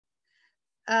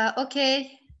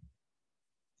Okay.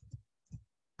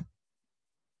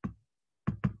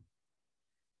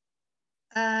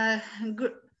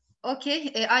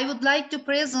 Okay, I would like to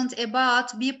present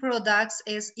about B products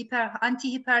as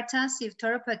antihypertensive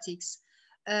therapeutics.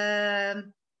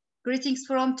 Greetings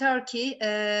from Turkey.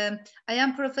 I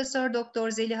am Professor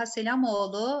Dr. Zeliha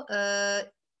Selamoglu,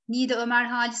 Nigde Omer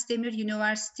Halisdemir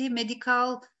University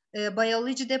Medical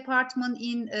Biology Department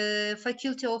in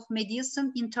Faculty of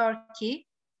Medicine in Turkey.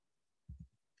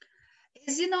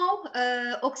 As you know,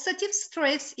 oxidative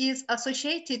stress is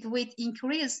associated with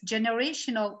increased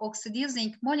generation of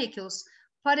oxidizing molecules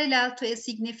parallel to a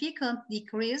significant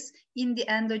decrease in the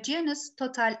endogenous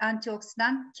total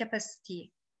antioxidant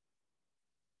capacity.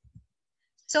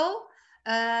 So,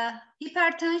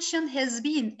 hypertension has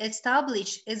been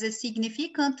established as a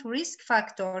significant risk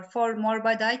factor for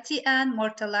morbidity and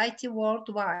mortality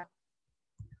worldwide.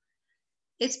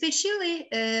 Especially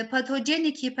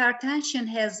pathogenic hypertension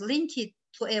has linked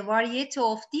to a variety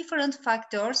of different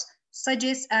factors such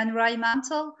as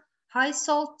environmental, high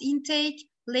salt intake,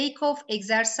 lack of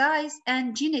exercise,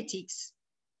 and genetics.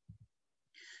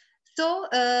 So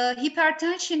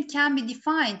hypertension can be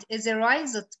defined as a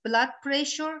raised blood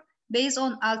pressure based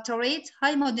on altered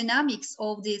hemodynamics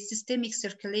of the systemic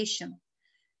circulation.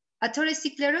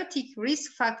 Atherosclerotic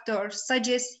risk factors such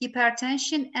as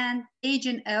hypertension and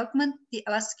aging augment the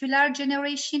vascular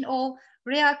generation of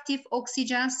reactive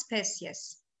oxygen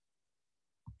species.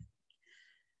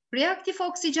 Reactive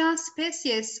oxygen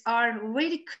species are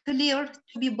very clear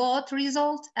to be both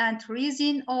result and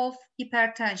reason of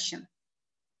hypertension.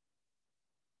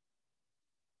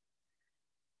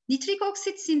 Nitric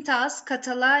oxide synthase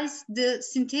catalyzes the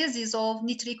synthesis of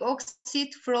nitric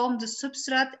oxide from the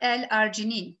substrate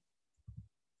L-arginine.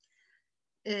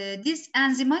 This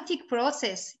enzymatic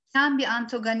process can be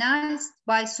antagonized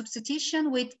by substitution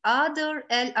with other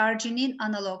L-arginine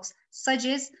analogs, such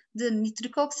as the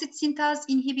nitric oxide synthase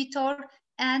inhibitor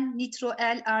and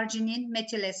nitro-L-arginine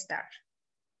methyl ester.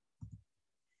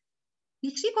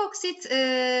 Nitric oxide,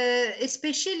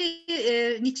 especially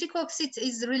nitric oxide,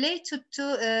 is related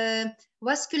to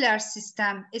vascular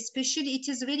system. Especially, it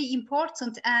is very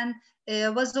important and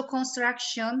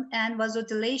vasoconstriction and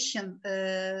vasodilation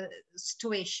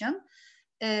situation.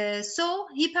 So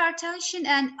hypertension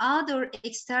and other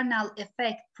external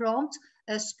effects prompt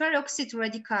a superoxide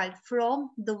radical from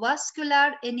the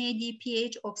vascular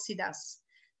NADPH oxidase.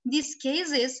 These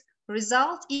cases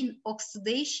result in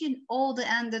oxidation of the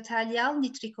endothelial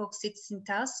nitric oxide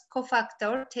synthase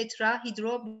cofactor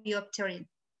tetrahydrobiopterin.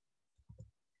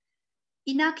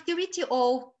 Inactivity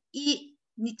of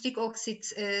nitric oxide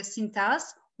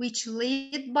synthase, which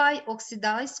led by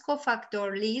oxidized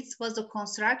cofactor, leads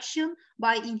vasoconstriction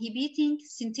by inhibiting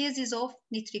synthesis of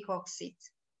nitric oxide.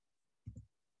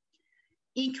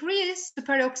 Increased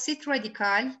superoxide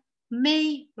radical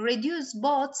may reduce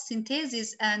both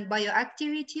synthesis and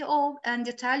bioactivity of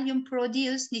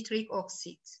endothelium-produced nitric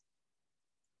oxide.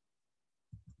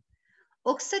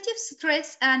 Oxidative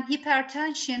stress and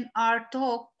hypertension are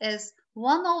thought as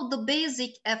one of the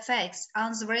basic effects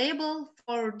answerable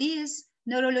for these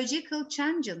neurological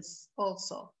changes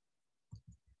also.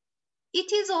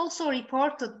 It is also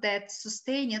reported that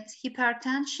sustained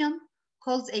hypertension,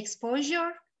 cold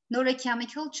exposure,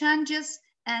 neurochemical changes,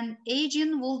 and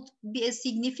aging would be a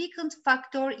significant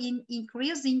factor in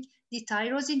increasing the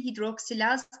tyrosine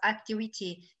hydroxylase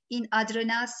activity in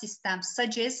adrenal systems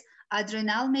such as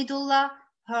adrenal medulla,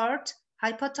 heart,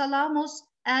 hypothalamus,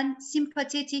 and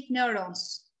sympathetic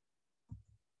neurons.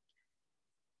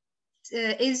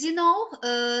 As you know,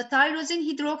 tyrosine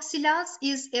hydroxylase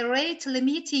is a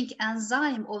rate-limiting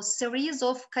enzyme of series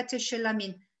of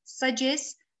catecholamine such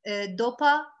as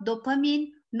DOPA,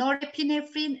 dopamine,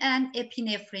 norepinephrine, and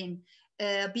epinephrine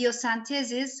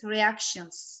biosynthesis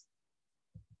reactions.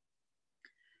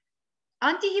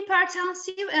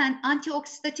 Antihypertensive and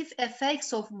antioxidative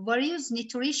effects of various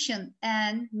nutrition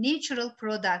and natural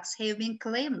products have been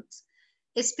claimed.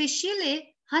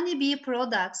 Especially honeybee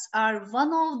products are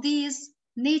one of these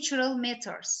natural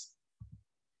methods.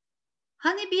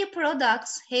 Honeybee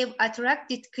products have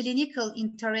attracted clinical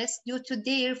interest due to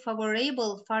their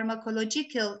favorable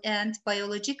pharmacological and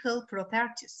biological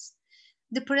properties.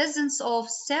 The presence of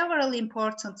several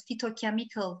important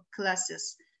phytochemical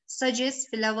classes, such as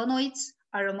flavonoids,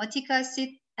 aromatic acid,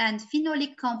 and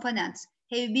phenolic components,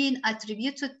 have been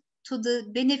attributed to the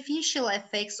beneficial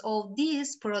effects of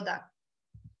these products.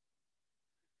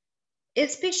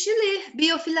 Especially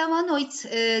bioflavonoids,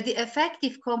 the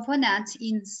effective components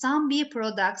in some bee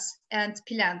products and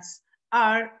plants,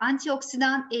 are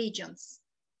antioxidant agents.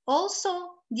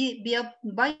 Also, the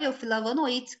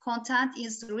bioflavonoid content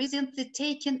is recently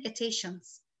taken attention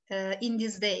in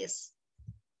these days.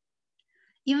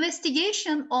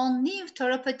 Investigation on new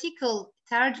therapeutical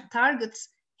targets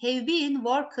have been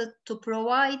worked to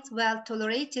provide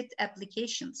well-tolerated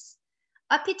applications.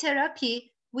 Apitherapy,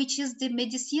 which is the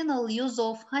medicinal use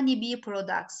of honeybee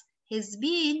products, has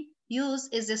been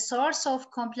used as a source of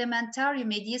complementary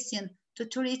medicine to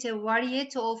treat a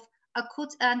variety of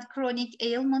acute and chronic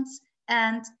ailments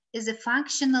and as a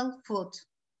functional food.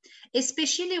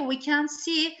 Especially we can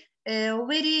see a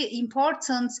very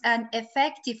important and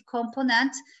effective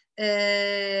component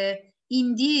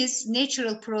in this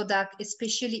natural product,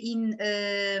 especially in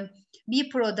bee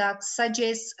products such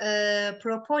as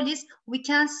propolis. We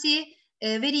can see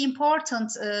a very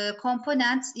important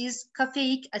component is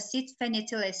caffeic acid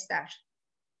phenylethyl ester.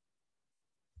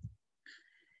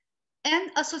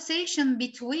 An association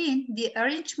between the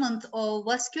arrangement of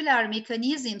vascular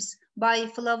mechanisms by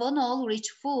flavonol-rich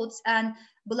foods and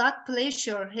blood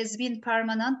pressure has been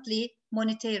permanently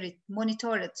monitored.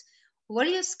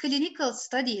 Various clinical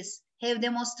studies have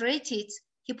demonstrated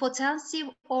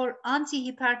hypotensive or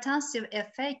antihypertensive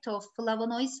effect of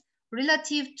flavonoids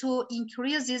relative to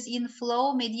increases in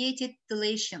flow-mediated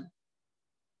dilation.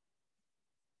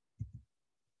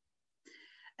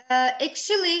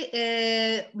 Actually,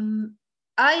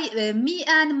 me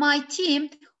and my team,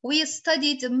 we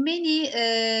studied many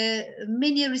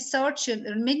research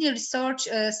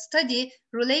study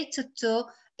related to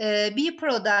bee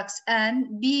products and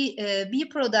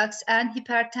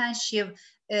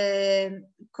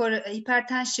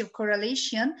hypertensive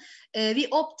correlation. We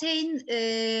obtained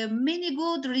many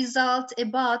good results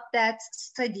about that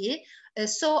study.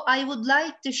 So I would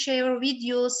like to share with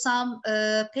you some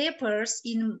papers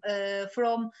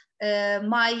from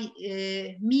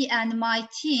me and my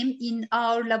team in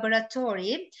our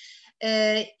laboratory.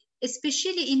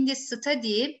 Especially in this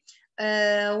study,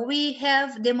 we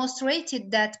have demonstrated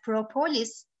that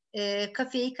propolis,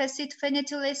 caffeic acid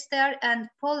phenylethyl ester, and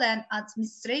pollen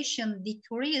administration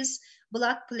decrease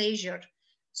blood pressure,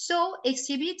 so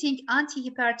exhibiting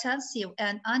antihypertensive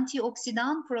and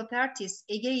antioxidant properties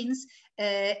against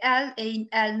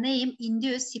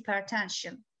L-name-induced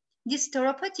hypertension. These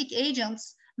therapeutic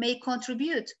agents may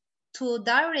contribute to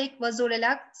direct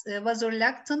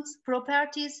vasoreluctant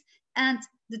properties and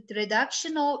the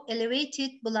reduction of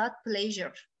elevated blood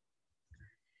pressure.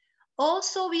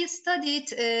 Also, we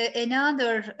studied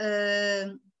another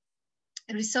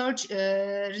research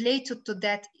related to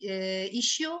that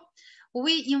issue.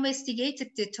 We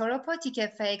investigated the therapeutic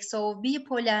effects of bee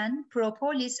pollen,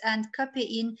 propolis, and cafe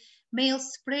in male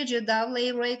Sprague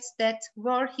Dawley rats that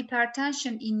were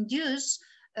hypertension induced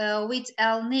with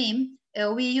L-name.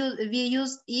 We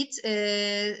used it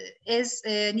as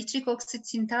a nitric oxide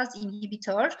synthase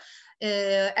inhibitor,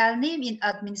 L-name in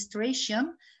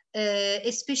administration.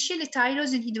 Especially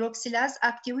tyrosine hydroxylase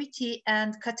activity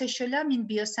and catecholamine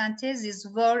biosynthesis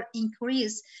were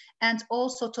increased, and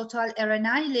also total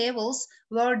RNA levels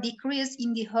were decreased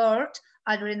in the heart,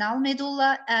 adrenal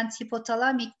medulla, and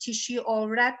hypothalamic tissue of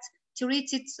rat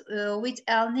treated with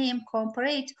L-name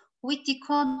compared with the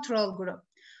control group.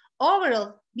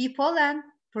 Overall, bee pollen,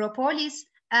 propolis,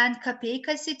 and caffeic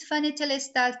acid phenylethyl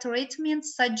ester treatment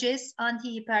suggests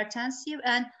antihypertensive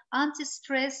and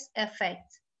anti-stress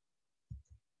effect.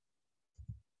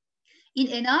 In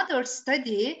another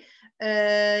study,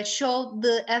 showed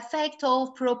the effect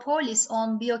of propolis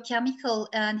on biochemical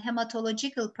and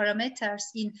hematological parameters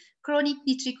in chronic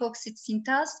nitric oxide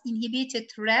synthase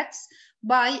inhibited rats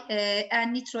by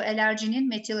N-nitroallergenin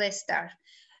methyl ester.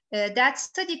 That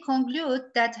study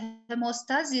concluded that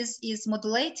hemostasis is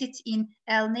modulated in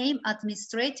L-name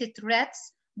administered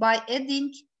rats by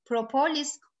adding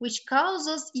propolis, which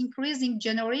causes increasing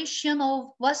generation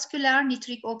of vascular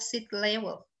nitric oxide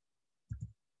level.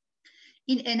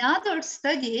 In another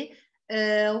study,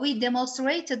 we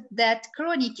demonstrated that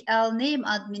chronic L-name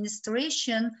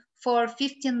administration for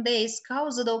 15 days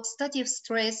caused oxidative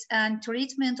stress, and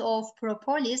treatment of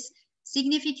propolis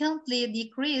significantly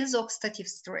decreased oxidative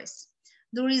stress.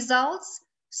 The results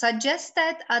suggest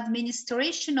that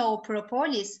administration of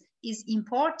propolis is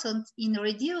important in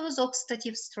reduce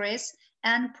oxidative stress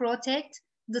and protect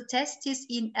the testes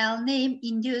in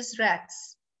L-name-induced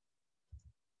rats.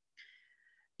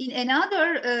 In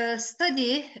another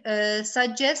study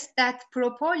suggests that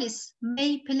propolis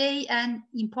may play an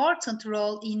important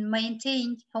role in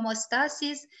maintaining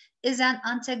homeostasis as an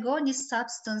antagonist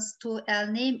substance to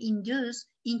L-name-induced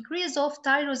increase of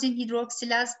tyrosine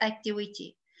hydroxylase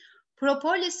activity.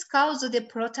 Propolis causes the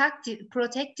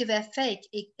protective effect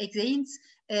against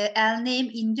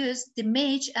L-name-induced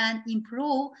damage and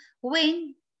improve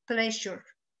vein pressure.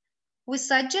 We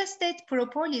suggest that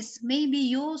propolis may be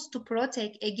used to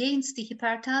protect against the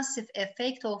hypertensive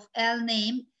effect of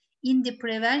L-name in the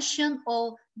prevention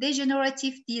of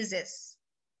degenerative disease.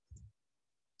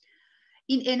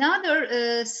 In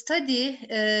another study,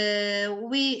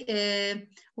 we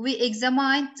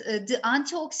examined the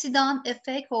antioxidant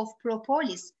effect of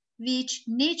propolis, which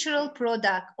natural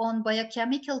product on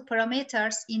biochemical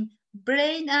parameters in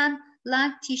brain and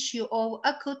lung tissue of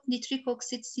acute nitric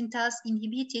oxide synthase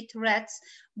inhibited rats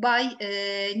by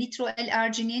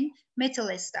nitroarginine methyl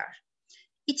ester.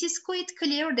 It is quite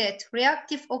clear that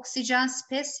reactive oxygen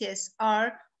species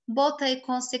are both a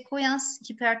consequence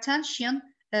hypertension,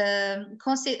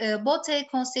 both a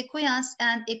consequence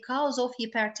and a cause of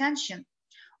hypertension,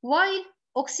 while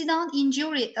oxidant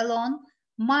injury alone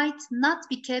might not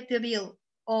be capable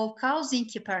of causing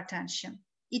hypertension.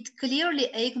 It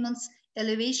clearly augments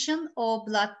elevation of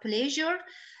blood pressure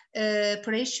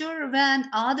when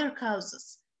other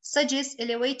causes, such as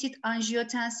elevated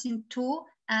angiotensin II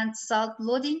and salt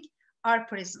loading, are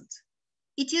present.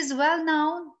 It is well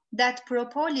known that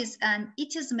propolis and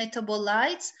its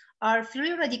metabolites are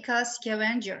free radical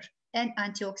scavenger and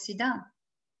antioxidant.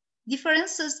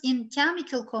 Differences in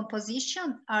chemical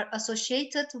composition are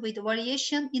associated with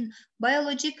variation in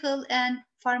biological and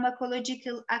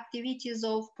pharmacological activities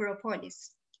of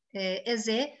propolis as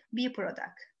a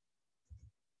byproduct.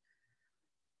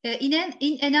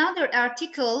 In another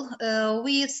article,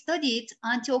 we studied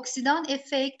antioxidant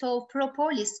effect of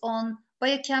propolis on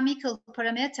biochemical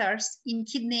parameters in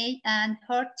kidney and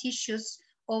heart tissues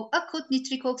of acute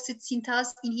nitric oxide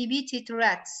synthase inhibited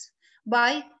rats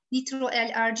by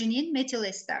nitroarginine methyl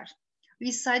ester.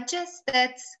 We suggest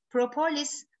that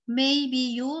propolis may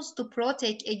be used to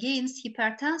protect against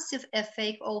hypertensive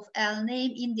effect of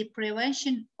L-name in the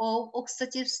prevention of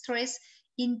oxidative stress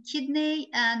in kidney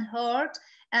and heart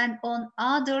and on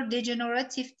other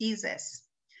degenerative diseases.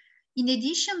 In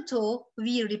addition to,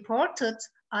 we reported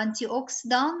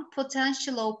antioxidant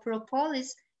potential of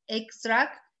propolis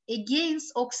extract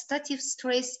against oxidative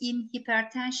stress in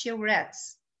hypertensive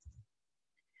rats.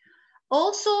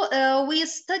 Also, we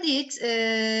studied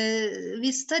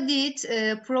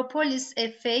propolis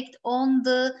effect on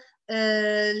the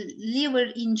liver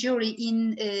injury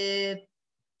in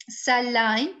cell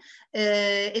line,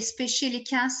 especially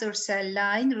cancer cell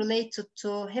line related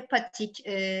to hepatic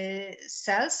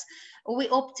cells. We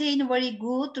obtain very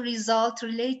good result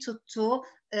related to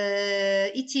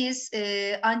it is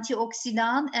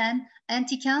antioxidant and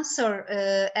anti-cancer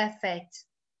effect.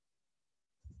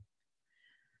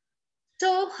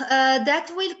 So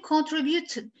that will contribute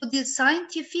to the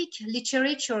scientific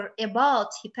literature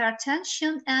about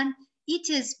hypertension and it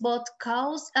is both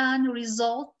cause and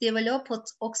result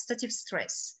developed oxidative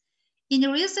stress.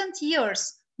 In recent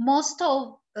years, most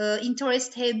of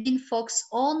interest have been focused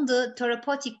on the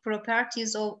therapeutic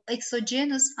properties of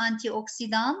exogenous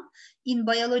antioxidant in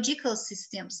biological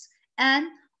systems and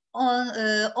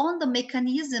on the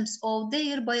mechanisms of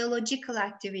their biological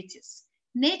activities.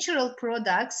 Natural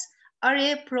products are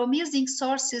a promising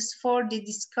sources for the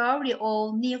discovery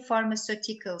of new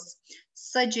pharmaceuticals,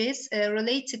 such as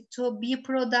related to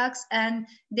byproducts and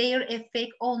their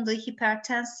effect on the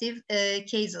hypertensive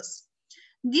cases.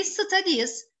 These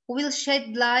studies will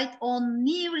shed light on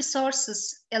new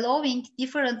resources, allowing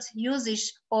different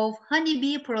usage of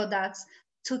honeybee products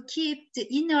to keep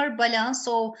the inner balance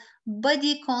of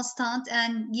body constant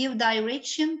and give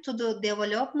direction to the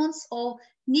developments of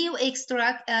new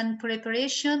extract and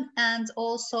preparation and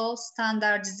also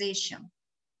standardization.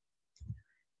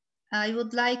 I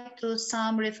would like to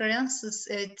some references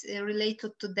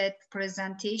related to that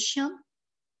presentation.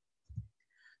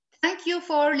 Thank you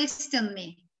for listening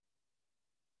me.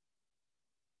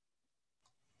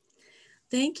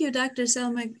 Thank you, Dr.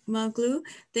 Selamoglu.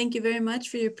 Thank you very much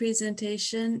for your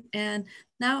presentation. And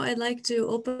now I'd like to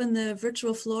open the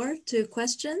virtual floor to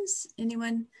questions.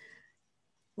 Anyone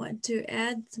want to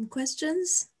add some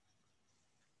questions?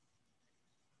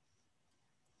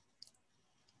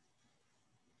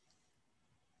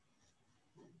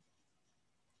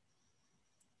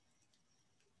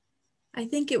 I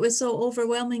think it was so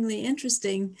overwhelmingly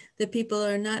interesting that people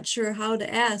are not sure how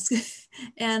to ask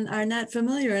and are not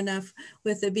familiar enough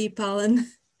with the bee pollen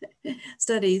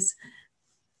studies.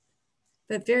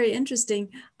 But very interesting.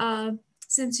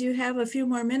 Since you have a few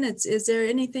more minutes, is there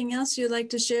anything else you'd like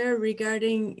to share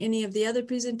regarding any of the other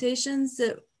presentations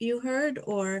that you heard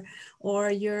or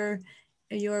your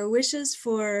wishes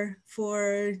for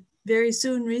very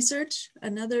soon research,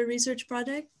 another research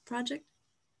project?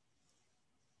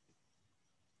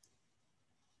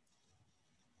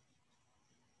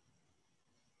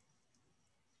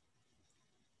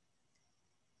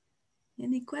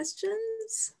 Any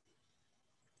questions?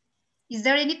 Is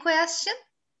there any question?